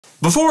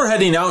Before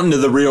heading out into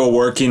the real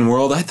working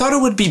world, I thought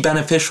it would be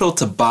beneficial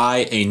to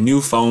buy a new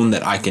phone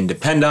that I can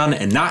depend on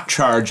and not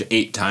charge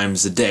 8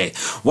 times a day.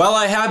 While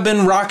I have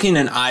been rocking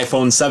an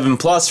iPhone 7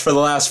 Plus for the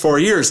last 4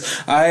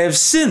 years, I have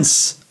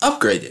since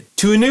upgraded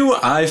to a new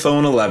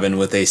iPhone 11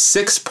 with a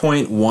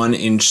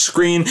 6.1-inch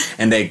screen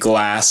and a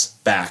glass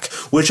back,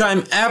 which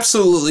I'm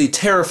absolutely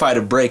terrified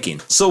of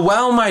breaking. So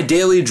while my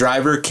daily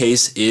driver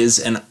case is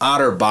an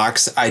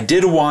Otterbox, I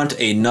did want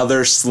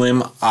another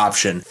slim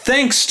option.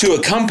 Thanks to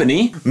a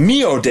company,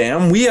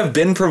 Miadam, we have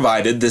been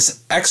provided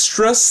this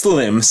extra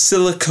slim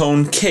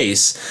silicone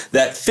case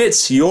that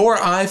fits your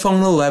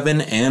iPhone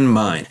 11 and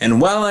mine.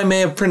 And while I may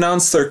have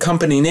pronounced their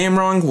company name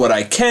wrong, what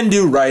I can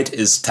do right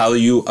is tell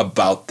you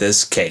about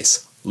this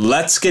case.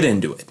 Let's get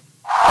into it.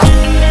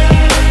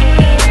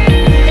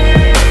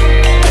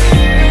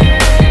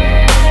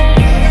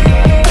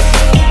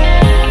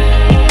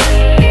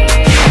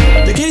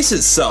 The case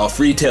itself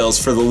retails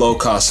for the low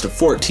cost of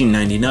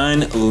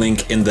 $14.99,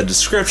 link in the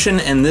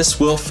description, and this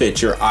will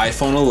fit your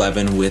iPhone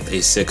 11 with a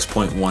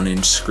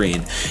 6.1-inch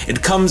screen.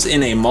 It comes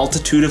in a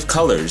multitude of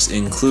colors,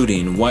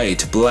 including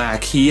white,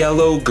 black,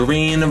 yellow,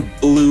 green,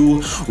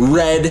 blue,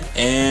 red,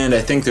 and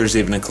I think there's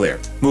even a clear.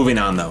 Moving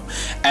on though.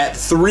 At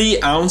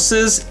 3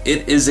 ounces,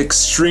 it is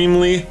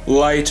extremely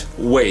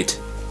lightweight.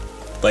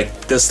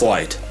 Like this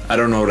light. I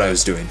don't know what I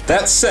was doing.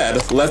 That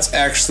said, let's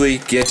actually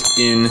get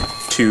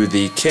into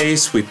the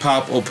case. We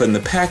pop open the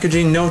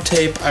packaging, no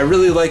tape. I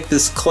really like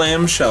this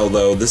clamshell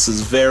though. This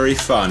is very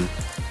fun.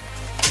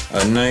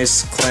 A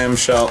nice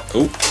clamshell.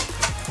 Oh,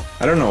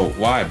 I don't know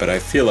why, but I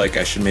feel like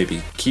I should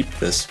maybe keep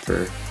this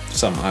for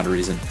some odd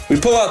reason. We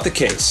pull out the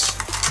case.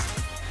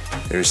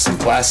 There's some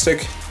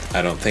plastic.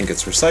 I don't think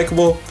it's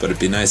recyclable, but it'd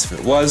be nice if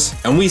it was.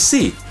 And we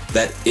see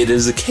that it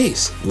is a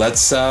case.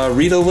 Let's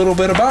read a little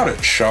bit about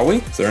it, shall we?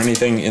 Is there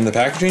anything in the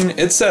packaging?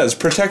 It says,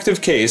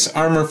 protective case,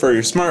 armor for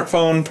your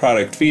smartphone,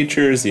 product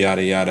features,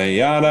 yada yada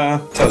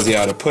yada. Tells you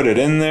how to put it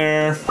in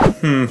there.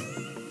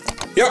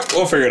 Yep,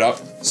 we'll figure it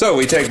out. So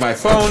we take my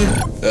phone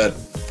that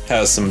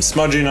has some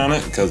smudging on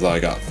it because I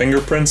got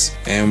fingerprints,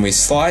 and we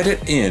slide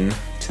it in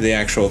to the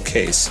actual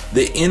case.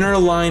 The inner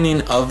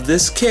lining of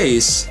this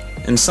case,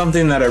 and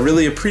something that I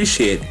really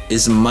appreciate,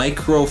 is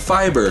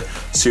microfiber,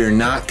 so you're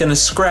not gonna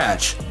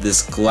scratch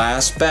this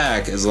glass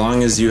back as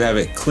long as you have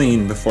it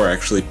clean before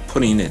actually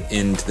putting it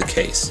into the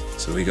case.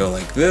 So we go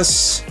like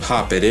this,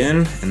 pop it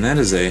in, and that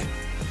is a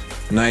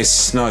nice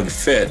snug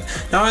fit.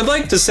 Now I'd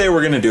like to say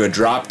we're gonna do a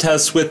drop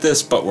test with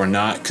this, but we're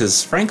not,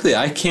 because frankly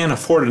I can't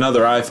afford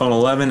another iPhone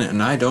 11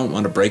 and I don't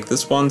want to break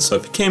this one, so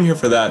if you came here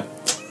for that,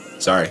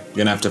 sorry, you're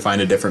gonna have to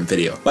find a different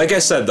video. Like I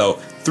said though,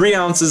 3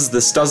 ounces,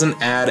 this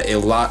doesn't add a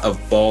lot of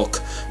bulk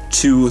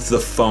to the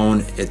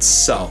phone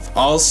itself.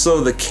 Also,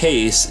 the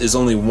case is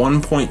only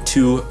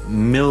 1.2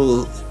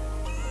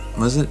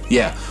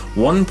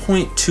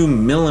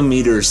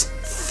 millimeters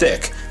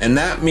thick, and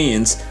that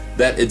means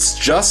that it's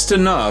just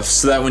enough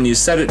so that when you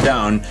set it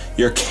down,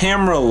 your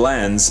camera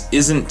lens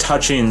isn't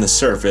touching the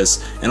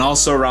surface, and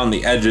also around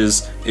the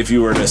edges, if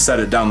you were to set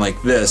it down like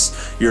this,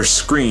 your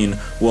screen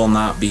will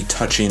not be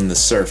touching the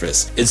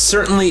surface. It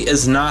certainly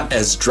is not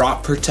as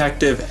drop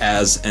protective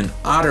as an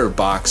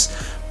Otterbox,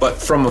 but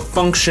from a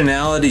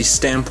functionality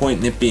standpoint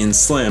and it being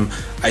slim,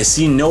 I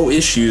see no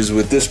issues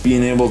with this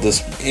being able to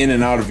in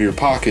and out of your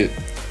pocket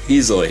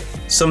easily.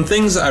 Some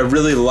things I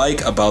really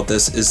like about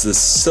this is the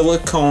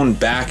silicone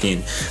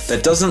backing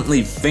that doesn't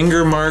leave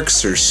finger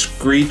marks or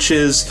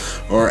screeches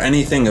or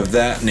anything of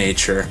that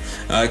nature.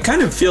 It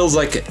kind of feels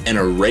like an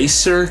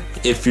eraser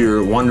if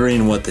you're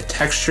wondering what the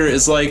texture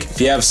is like.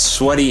 If you have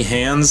sweaty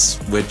hands,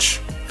 which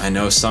I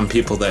know some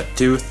people that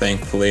do,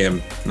 thankfully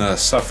I'm not a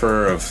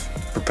sufferer of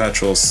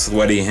perpetual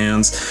sweaty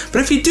hands,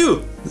 but if you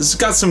do, this has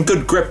got some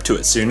good grip to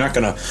it, so you're not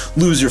gonna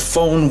lose your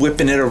phone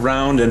whipping it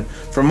around, and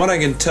from what I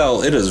can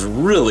tell, it is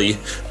really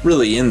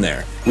in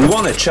there. We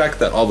want to check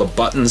that all the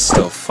buttons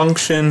still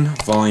function.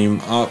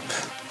 Volume up,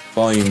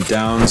 volume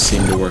down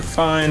seem to work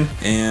fine,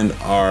 and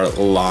our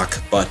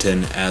lock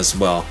button as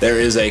well. There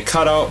is a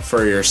cutout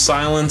for your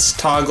silence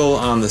toggle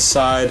on the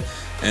side,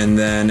 and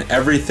then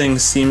everything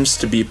seems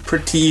to be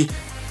pretty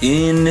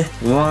in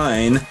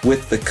line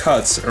with the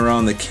cuts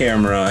around the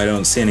camera. I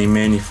don't see any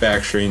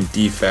manufacturing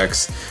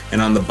defects,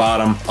 and on the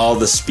bottom all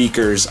the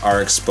speakers are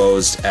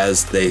exposed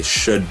as they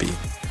should be.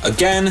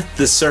 Again,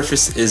 the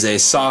surface is a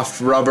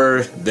soft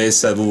rubber. They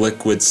said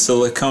liquid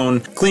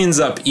silicone. Cleans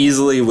up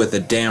easily with a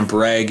damp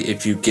rag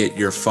if you get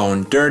your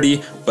phone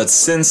dirty, but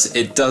since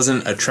it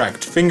doesn't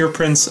attract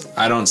fingerprints,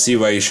 I don't see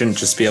why you shouldn't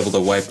just be able to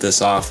wipe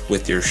this off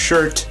with your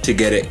shirt to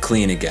get it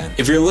clean again.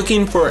 If you're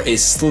looking for a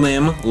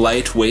slim,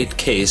 lightweight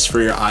case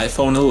for your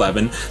iPhone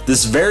 11,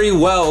 this very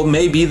well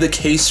may be the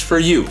case for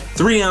you.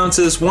 3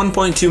 ounces,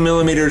 1.2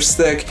 millimeters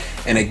thick,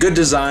 and a good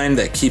design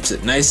that keeps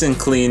it nice and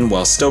clean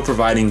while still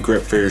providing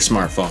grip for your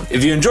smartphone.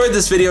 If you enjoyed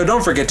this video,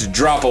 don't forget to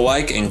drop a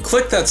like and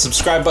click that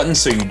subscribe button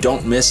so you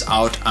don't miss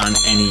out on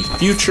any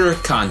future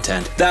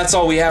content. That's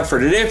all we have for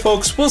today,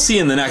 folks. We'll see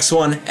you in the next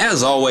one.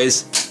 As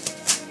always,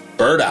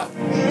 bird out.